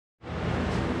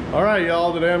All right,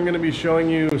 y'all, today I'm going to be showing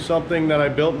you something that I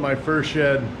built in my fur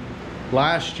shed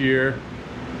last year.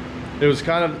 It's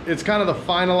kind of the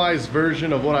finalized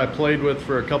version of what I played with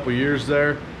for a couple years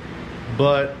there,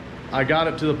 but I got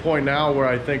it to the point now where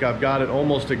I think I've got it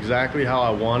almost exactly how I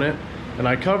want it. And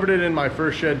I covered it in my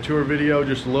fur shed tour video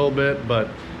just a little bit, but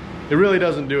it really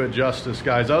doesn't do it justice,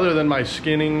 guys. Other than my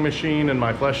skinning machine and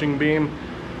my fleshing beam,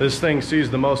 this thing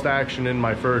sees the most action in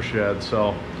my fur shed.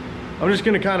 So I'm just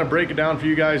gonna kind of break it down for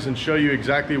you guys and show you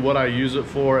exactly what I use it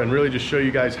for, and really just show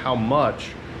you guys how much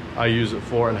I use it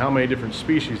for and how many different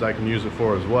species I can use it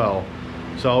for as well.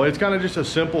 So it's kind of just a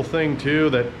simple thing too,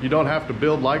 that you don't have to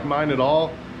build like mine at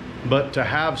all, but to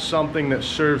have something that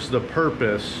serves the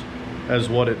purpose as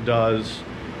what it does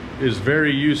is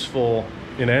very useful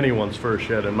in anyone's fur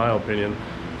shed, in my opinion.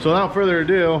 So without further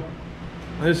ado,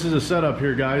 this is a setup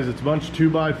here, guys. It's a bunch of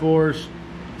 2x4s.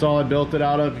 That's all I built it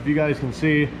out of. If you guys can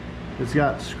see, it's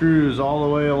got screws all the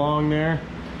way along there.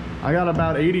 I got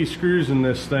about 80 screws in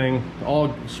this thing,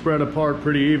 all spread apart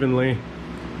pretty evenly,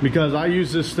 because I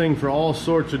use this thing for all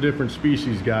sorts of different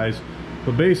species, guys.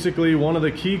 But basically, one of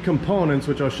the key components,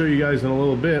 which I'll show you guys in a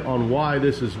little bit on why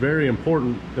this is very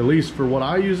important, at least for what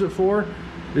I use it for,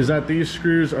 is that these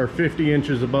screws are 50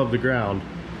 inches above the ground.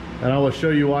 And I will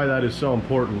show you why that is so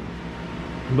important.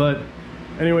 But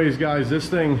anyways, guys, this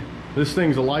thing's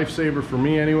a lifesaver for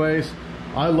me anyways.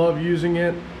 I love using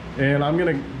it, and I'm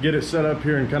gonna get it set up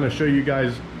here and kind of show you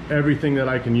guys everything that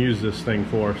I can use this thing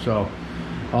for. So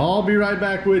I'll be right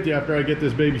back with you after I get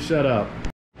this baby set up.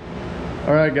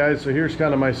 All right, guys, so here's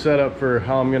kind of my setup for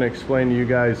how I'm gonna explain to you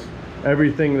guys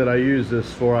everything that I use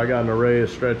this for. I got an array of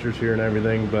stretchers here and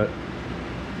everything, but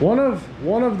one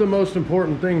of the most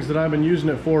important things that I've been using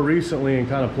it for recently and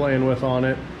kind of playing with on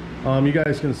it, you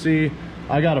guys can see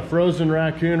I got a frozen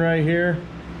raccoon right here.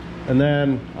 And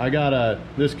then I got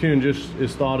this coon just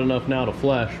is thawed enough now to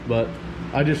flesh, but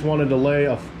I just wanted to lay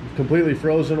a completely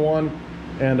frozen one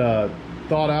and a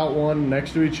thawed out one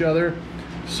next to each other.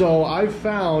 So I've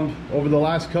found over the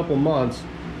last couple months,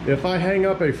 if I hang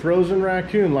up a frozen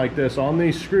raccoon like this on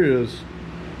these screws,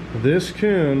 this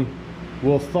coon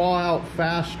will thaw out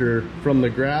faster from the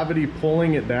gravity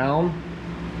pulling it down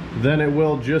than it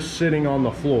will just sitting on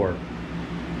the floor.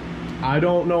 I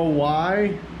don't know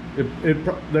why.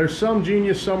 There's some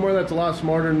genius somewhere that's a lot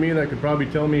smarter than me that could probably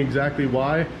tell me exactly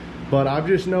why, but I've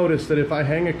just noticed that if I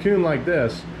hang a coon like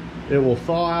this, it will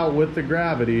thaw out with the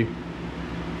gravity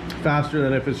faster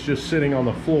than if it's just sitting on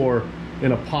the floor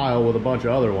in a pile with a bunch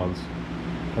of other ones.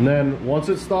 And then once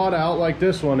it's thawed out like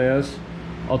this one is,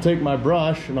 I'll take my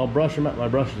brush and I'll brush them out. My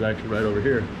brush is actually right over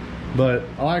here, but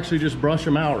I'll actually just brush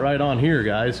them out right on here,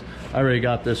 guys. I already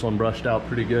got this one brushed out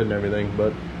pretty good and everything,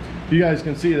 but you guys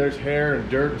can see there's hair and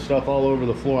dirt and stuff all over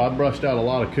the floor. I brushed out a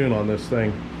lot of coon on this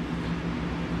thing.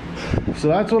 So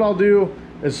that's what I'll do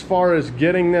as far as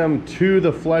getting them to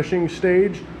the fleshing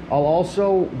stage. I'll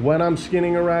also, when I'm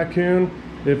skinning a raccoon,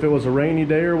 if it was a rainy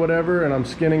day or whatever and I'm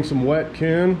skinning some wet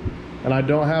coon and I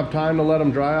don't have time to let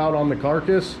them dry out on the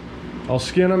carcass, I'll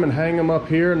skin them and hang them up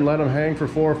here and let them hang for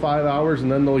 4 or 5 hours, and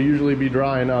then they'll usually be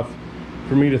dry enough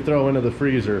for me to throw into the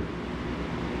freezer.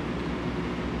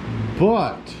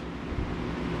 But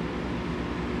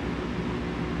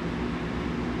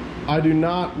I do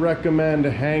not recommend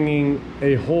hanging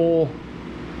a whole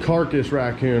carcass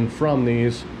raccoon from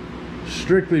these,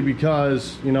 strictly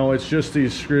because, you know, it's just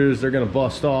these screws, they're gonna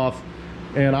bust off.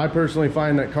 And I personally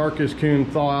find that carcass coon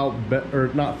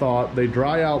they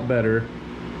dry out better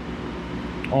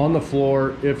on the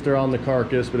floor if they're on the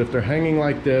carcass. But if they're hanging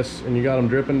like this and you got them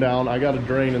dripping down, I got a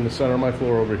drain in the center of my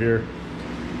floor over here,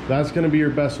 that's gonna be your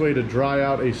best way to dry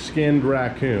out a skinned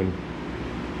raccoon.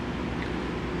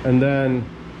 And then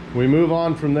we move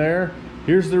on from there.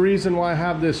 Here's the reason why I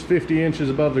have this 50 inches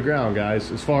above the ground, guys,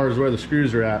 as far as where the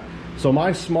screws are at. So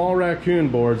my small raccoon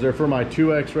boards, they're for my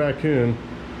 2X raccoon,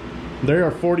 they are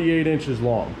 48 inches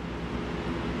long.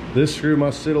 This screw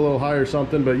must sit a little higher or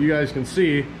something, but you guys can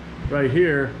see right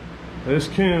here, this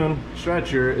coon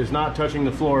stretcher is not touching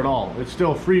the floor at all. It's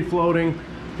still free floating,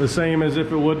 the same as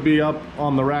if it would be up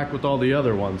on the rack with all the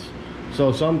other ones.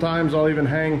 So sometimes I'll even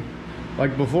hang,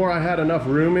 like before I had enough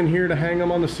room in here to hang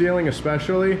them on the ceiling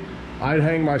especially, I'd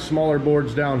hang my smaller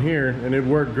boards down here and it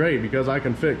worked great because I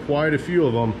can fit quite a few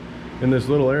of them in this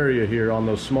little area here on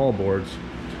those small boards.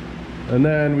 And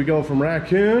then we go from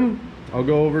raccoon, I'll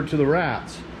go over to the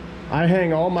rats. I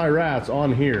hang all my rats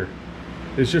on here.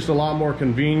 It's just a lot more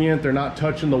convenient. They're not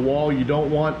touching the wall. You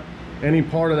don't want any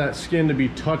part of that skin to be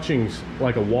touching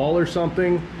like a wall or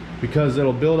something, because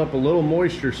it'll build up a little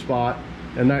moisture spot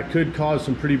and that could cause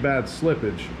some pretty bad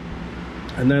slippage.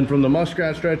 And then from the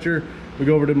muskrat stretcher, we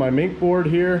go over to my mink board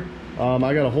here.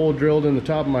 I got a hole drilled in the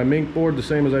top of my mink board, the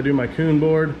same as I do my coon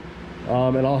board.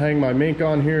 And I'll hang my mink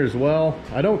on here as well.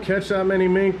 I don't catch that many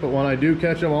mink, but when I do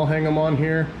catch them, I'll hang them on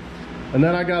here. And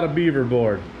then I got a beaver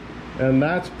board. And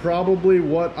that's probably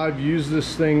what I've used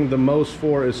this thing the most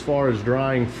for as far as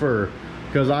drying fur.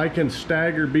 Because I can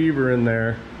stagger beaver in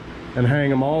there and hang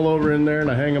them all over in there, and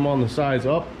I hang them on the sides.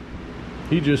 Up,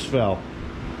 he just fell.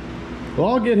 Well,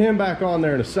 I'll get him back on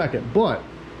there in a second. But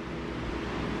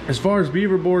as far as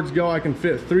beaver boards go, I can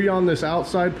fit 3 on this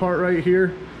outside part right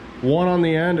here, 1 on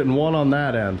the end and 1 on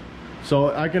that end.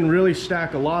 So I can really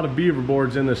stack a lot of beaver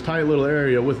boards in this tight little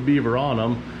area with beaver on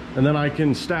them. And then I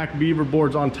can stack beaver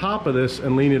boards on top of this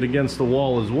and lean it against the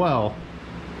wall as well.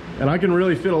 And I can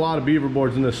really fit a lot of beaver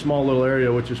boards in this small little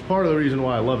area, which is part of the reason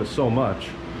why I love it so much.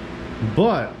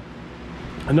 But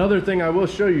another thing I will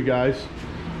show you guys,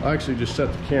 I'll actually just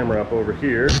set the camera up over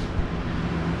here so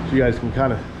you guys can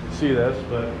kind of see this.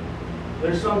 But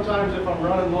there's sometimes if I'm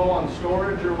running low on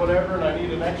storage or whatever and I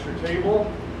need an extra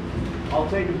table, I'll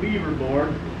take a beaver board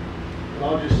and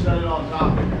I'll just set it on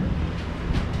top of here.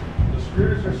 The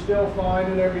screws are still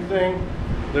fine and everything.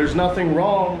 There's nothing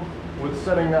wrong with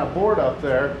setting that board up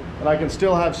there, and I can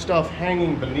still have stuff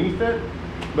hanging beneath it.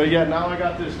 But yet now I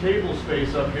got this table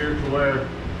space up here to where,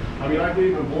 I mean, I could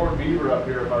even board beaver up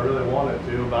here if I really wanted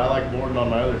to, but I like boarding on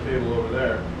my other table over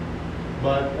there.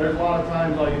 But there's a lot of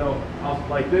times,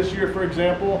 like this year, for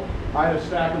example, I had a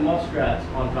stack of muskrats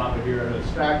on top of here and a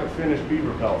stack of finished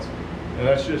beaver pelts. And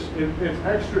that's just, it's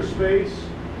extra space,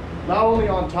 not only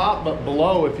on top, but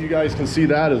below, if you guys can see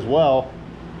that as well.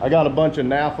 I got a bunch of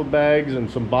NAFA bags and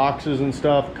some boxes and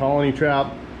stuff, colony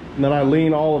trap, and then I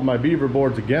lean all of my beaver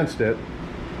boards against it.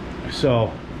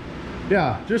 So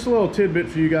yeah, just a little tidbit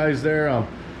for you guys there.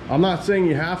 I'm not saying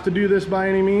you have to do this by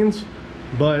any means,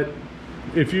 but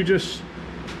if you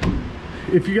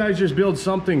guys just build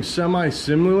something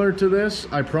semi-similar to this,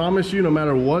 I promise you, no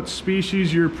matter what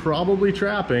species you're probably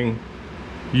trapping,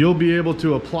 you'll be able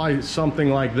to apply something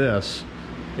like this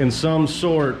in some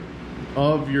sort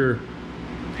of your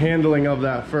handling of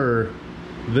that fur.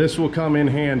 This will come in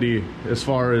handy as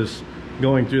far as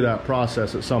going through that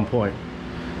process at some point.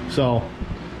 So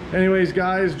anyways,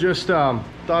 guys, just thought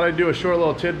I'd do a short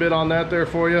little tidbit on that there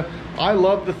for you. I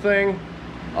love the thing.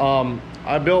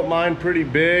 I built mine pretty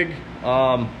big.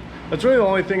 That's really the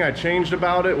only thing I changed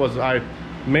about it, was I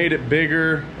made it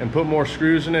bigger and put more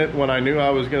screws in it when I knew I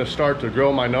was going to start to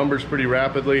grow my numbers pretty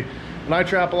rapidly. And I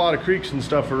trap a lot of creeks and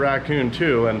stuff for raccoon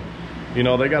too, and you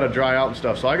know, they got to dry out and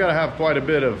stuff, so I got to have quite a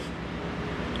bit of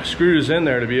screws in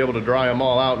there to be able to dry them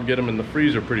all out and get them in the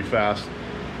freezer pretty fast.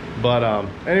 But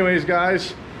anyways,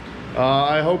 guys,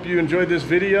 I hope you enjoyed this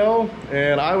video,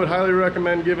 and I would highly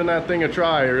recommend giving that thing a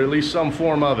try, or at least some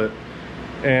form of it.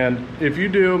 And if you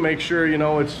do, make sure you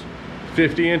know it's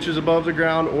 50 inches above the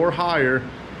ground or higher,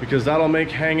 because that'll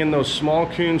make hanging those small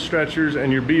coon stretchers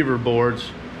and your beaver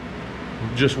boards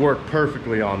just work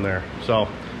perfectly on there. So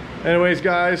anyways,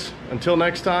 guys, until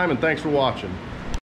next time, and thanks for watching.